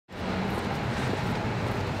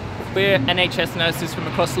We're NHS nurses from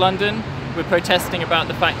across London. We're protesting about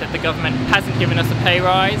the fact that the government hasn't given us a pay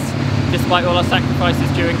rise, despite all our sacrifices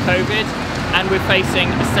during COVID, and we're facing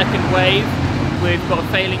a second wave. We've got a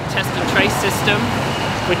failing test and trace system,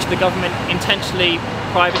 which the government intentionally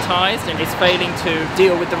privatised and is failing to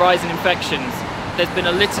deal with the rise in infections. There's been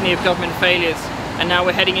a litany of government failures, and now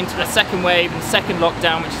we're heading into a second wave and second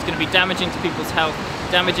lockdown, which is going to be damaging to people's health,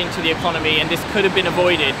 damaging to the economy, and this could have been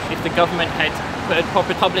avoided if the government had put a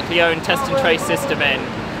proper publicly owned test and trace system in,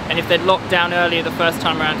 and if they'd locked down earlier the first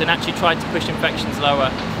time around and actually tried to push infections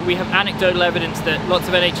lower. We have anecdotal evidence that lots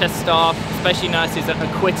of NHS staff, especially nurses,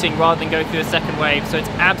 are quitting rather than go through a second wave, so it's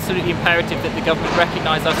absolutely imperative that the government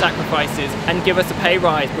recognise our sacrifices and give us a pay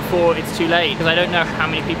rise before it's too late, because I don't know how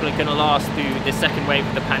many people are going to last through this second wave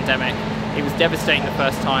of the pandemic. It was devastating the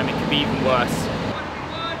first time, it could be even worse.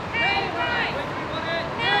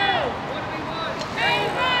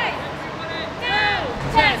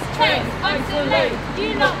 Test, trace, isolate,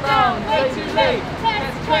 you lock down, way too late.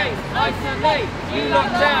 Test, trace, isolate, you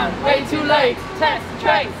lock down, way too late. Test,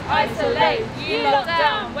 trace, isolate, you lock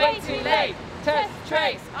down, way too late. Test,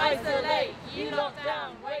 trace, isolate, you lock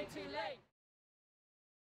down, way too late.